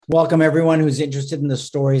Welcome everyone who's interested in the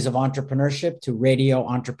stories of entrepreneurship to Radio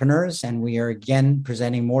Entrepreneurs. And we are again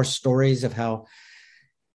presenting more stories of how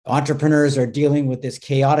entrepreneurs are dealing with this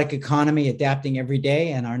chaotic economy, adapting every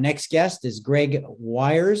day. And our next guest is Greg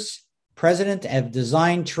Wyers, President of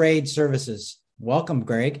Design Trade Services. Welcome,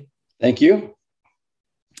 Greg. Thank you.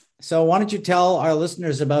 So why don't you tell our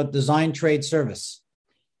listeners about Design Trade Service?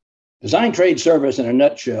 Design Trade Service, in a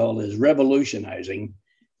nutshell, is revolutionizing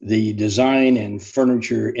the design and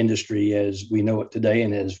furniture industry as we know it today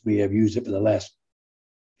and as we have used it for the last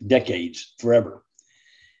decades, forever.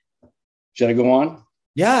 Should I go on?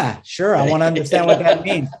 Yeah, sure. I want to understand what that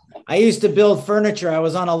means. I used to build furniture. I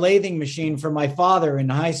was on a lathing machine for my father in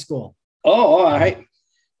high school. Oh, all right.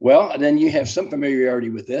 Well, then you have some familiarity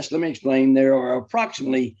with this. Let me explain. There are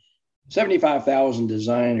approximately 75,000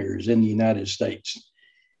 designers in the United States.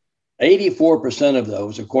 84% of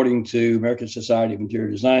those, according to American Society of Interior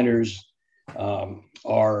Designers,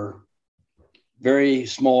 are very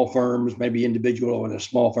small firms, maybe individual or a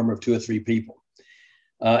small firm of 2 or 3 people.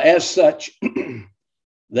 As such,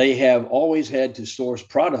 they have always had to source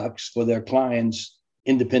products for their clients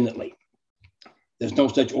independently. There's no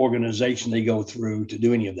such organization they go through to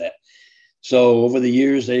do any of that. So over the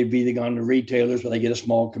years, they've either gone to retailers where they get a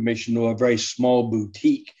small commission or a very small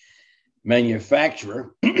boutique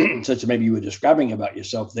manufacturer, such as maybe you were describing about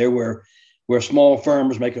yourself there, where small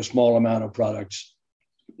firms make a small amount of products,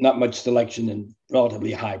 not much selection and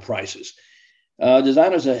relatively high prices.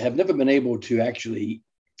 Designers have never been able to actually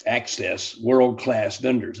access world-class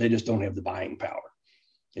vendors. They just don't have the buying power.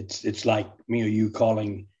 It's like me or you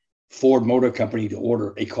calling Ford Motor Company to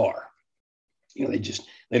order a car. You know,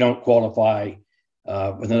 they don't qualify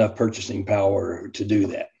with enough purchasing power to do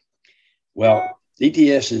that. Well,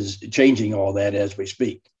 DTS is changing all that as we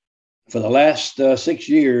speak. For the last 6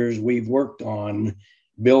 years, we've worked on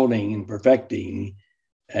building and perfecting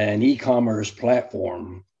an e-commerce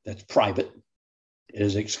platform that's private,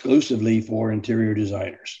 is exclusively for interior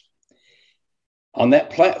designers. On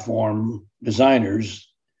that platform, designers,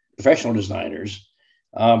 professional designers,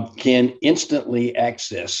 can instantly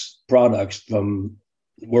access products from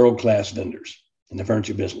world-class vendors in the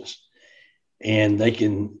furniture business. And they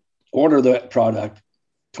can order that product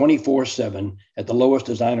 24/7 at the lowest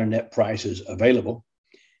designer net prices available.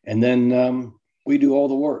 And then we do all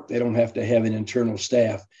the work. They don't have to have an internal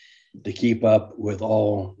staff to keep up with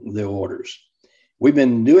all their orders. We've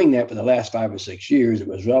been doing that for the last 5 or 6 years. It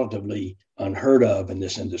was relatively unheard of in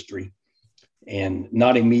this industry and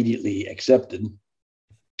not immediately accepted.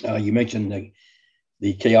 You mentioned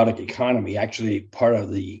the chaotic economy. Actually, part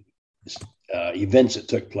of the events that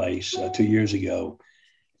took place 2 years ago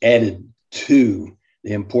added to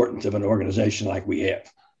the importance of an organization like we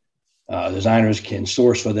have. Designers can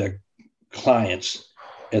source for their clients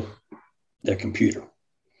at their computer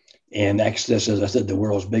and access, as I said, the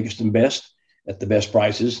world's biggest and best at the best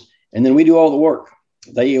prices. And then we do all the work.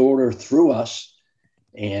 They order through us,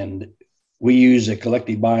 and we use a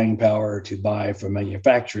collective buying power to buy from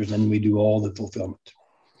manufacturers, and we do all the fulfillment.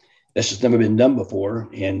 This has never been done before,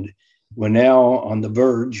 and we're now on the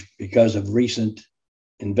verge, because of recent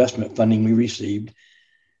investment funding we received,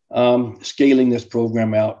 scaling this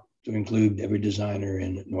program out to include every designer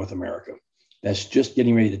in North America. That's just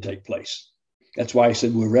getting ready to take place. That's why I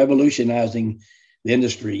said we're revolutionizing the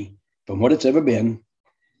industry from what it's ever been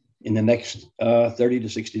in the next 30 to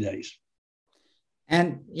 60 days.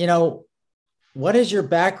 And, you know, what is your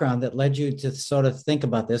background that led you to sort of think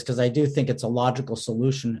about this? Because I do think it's a logical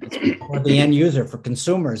solution for the end user, for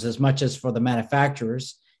consumers, as much as for the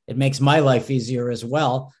manufacturers. It makes my life easier as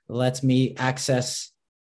well. It lets me access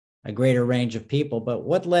a greater range of people. But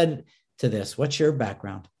what led to this? What's your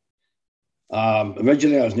background?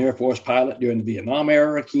 Originally, I was an Air Force pilot during the Vietnam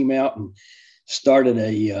era. Came out and started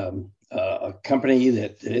a company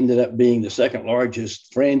that ended up being the second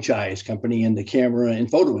largest franchise company in the camera and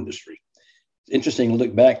photo industry. Interesting to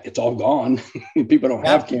look back. It's all gone. People don't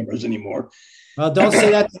have cameras anymore. Well, don't say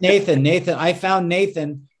that to Nathan. I found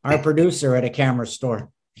Nathan, our producer, at a camera store.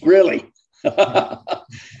 Really? I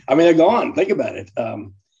mean, they're gone. Think about it.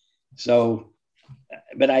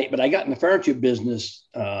 But I got in the furniture business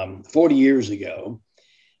 40 years ago,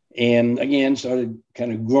 and again started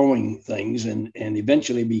kind of growing things, and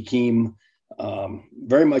eventually became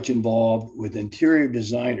very much involved with interior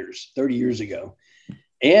designers 30 years ago,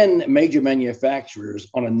 and major manufacturers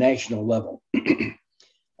on a national level.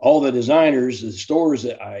 All the designers, the stores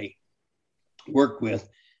that I worked with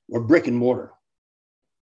were brick and mortar.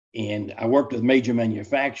 And I worked with major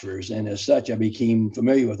manufacturers. And as such, I became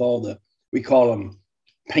familiar with all the, we call them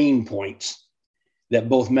pain points that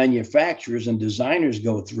both manufacturers and designers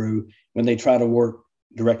go through when they try to work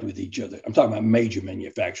directly with each other. I'm talking about major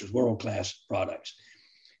manufacturers, world-class products.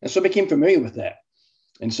 And so I became familiar with that.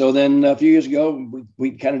 And so then a few years ago,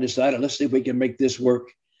 we kind of decided, let's see if we can make this work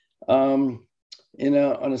on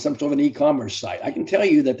some sort of an e-commerce site. I can tell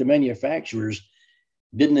you that the manufacturers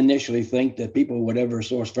didn't initially think that people would ever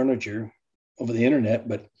source furniture over the internet,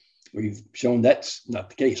 but we've shown that's not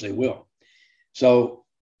the case. They will. So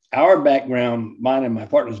our background, mine and my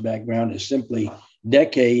partner's background, is simply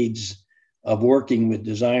decades of working with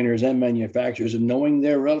designers and manufacturers and knowing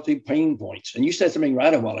their relative pain points. And you said something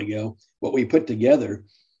right a while ago. What we put together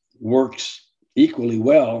works equally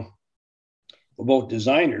well for both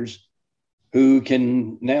designers who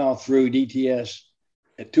can now, through DTS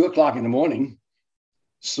at 2:00 in the morning,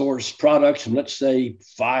 source products from, let's say,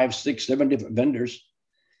 5, 6, 7 different vendors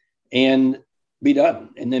and be done.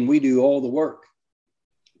 And then we do all the work.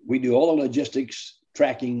 We do all the logistics,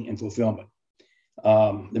 tracking, and fulfillment.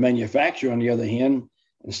 The manufacturer, on the other hand,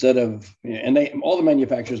 instead of, and all the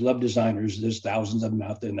manufacturers love designers. There's thousands of them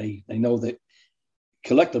out there, and they know that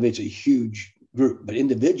collectively it's a huge group, but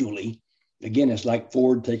individually, again, it's like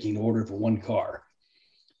Ford taking an order for one car.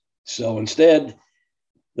 So instead,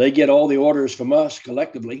 they get all the orders from us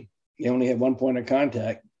collectively. They only have one point of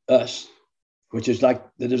contact, us, which is like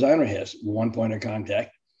the designer has one point of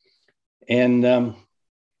contact. And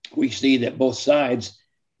we see that both sides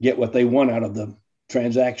get what they want out of the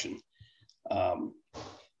transaction.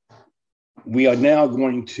 We are now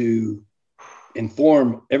going to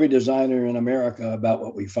inform every designer in America about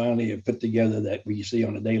what we finally have put together that we see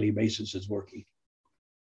on a daily basis is working.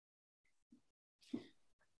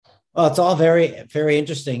 Well, it's all very, very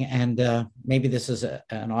interesting. And maybe this is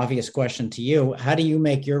an obvious question to you. How do you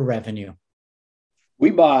make your revenue? We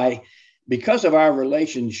buy, because of our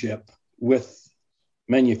relationship with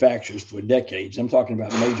manufacturers for decades, I'm talking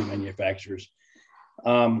about major manufacturers,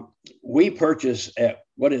 we purchase at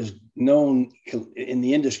what is known in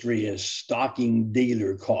the industry as stocking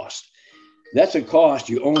dealer cost. That's a cost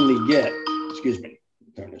you only get,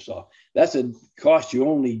 turn this off. That's a cost you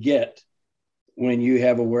only get when you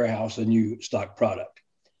have a warehouse and you stock product.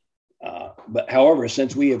 But however,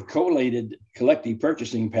 since we have collated collective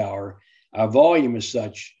purchasing power, our volume is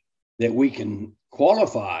such that we can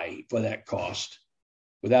qualify for that cost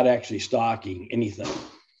without actually stocking anything.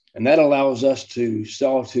 And that allows us to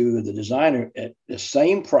sell to the designer at the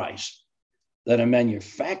same price that a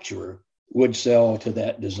manufacturer would sell to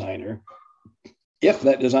that designer if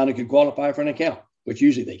that designer could qualify for an account, which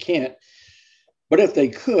usually they can't. But if they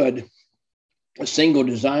could, a single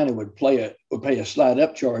designer would pay a slide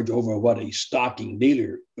up charge over what a stocking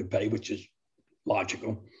dealer would pay, which is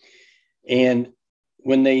logical. And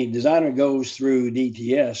when the designer goes through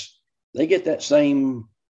DTS, they get that same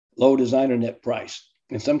low designer net price,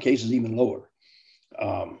 in some cases even lower.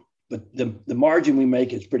 But the margin we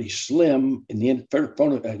make is pretty slim in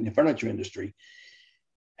the furniture industry.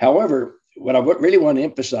 However, what I really want to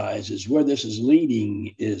emphasize is where this is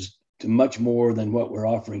leading is to much more than what we're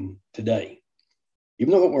offering today.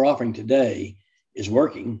 Even though what we're offering today is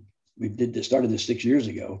working, started this 6 years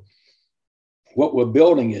ago, what we're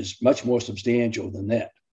building is much more substantial than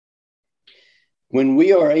that. When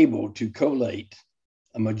we are able to collate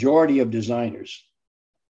a majority of designers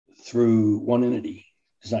through one entity,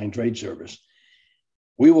 Design Trade Service,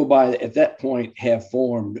 we will at that point have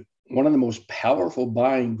formed one of the most powerful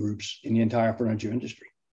buying groups in the entire furniture industry.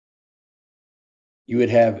 You would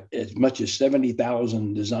have as much as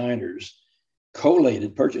 70,000 designers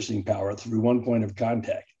collated purchasing power through one point of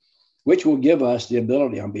contact, which will give us the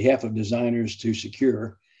ability on behalf of designers to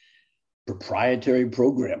secure proprietary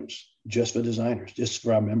programs just for designers, just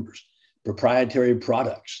for our members, proprietary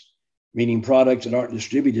products, meaning products that aren't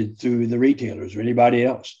distributed through the retailers or anybody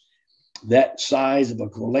else. That size of a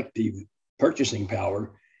collective purchasing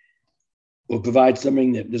power will provide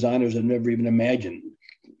something that designers have never even imagined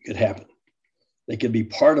could happen. They could be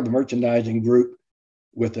part of a merchandising group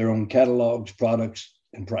with their own catalogs, products,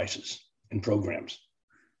 and prices and programs.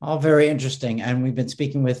 All very interesting. And we've been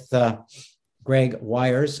speaking with Greg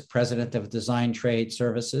Wyers, president of Design Trade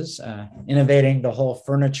Services, innovating the whole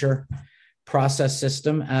furniture process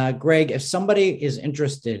system. Greg, if somebody is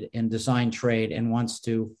interested in design trade and wants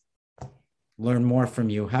to learn more from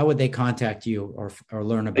you, how would they contact you or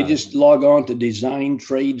learn about it? They just log on to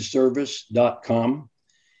designtradeservice.com.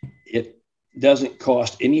 It doesn't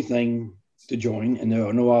cost anything to join, and there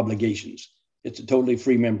are no obligations. It's a totally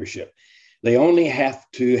free membership. They only have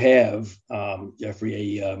to have,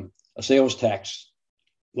 Jeffrey, a sales tax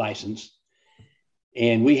license,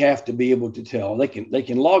 and we have to be able to tell. They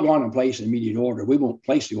can log on and place an immediate order. We won't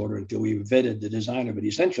place the order until we've vetted the designer, but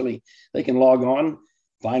essentially they can log on,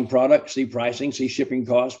 find products, see pricing, see shipping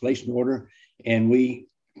costs, place an order, and we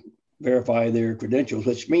verify their credentials,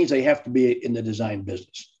 which means they have to be in the design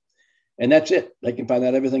business. And that's it. They can find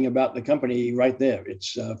out everything about the company right there.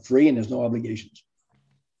 It's free and there's no obligations.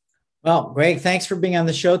 Well, Greg, thanks for being on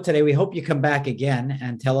the show today. We hope you come back again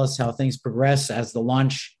and tell us how things progress as the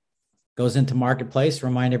launch goes into marketplace.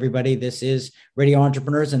 Remind everybody, this is Radio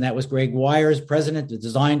Entrepreneurs, and that was Greg Wyers, President of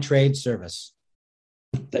Design Trade Service.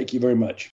 Thank you very much.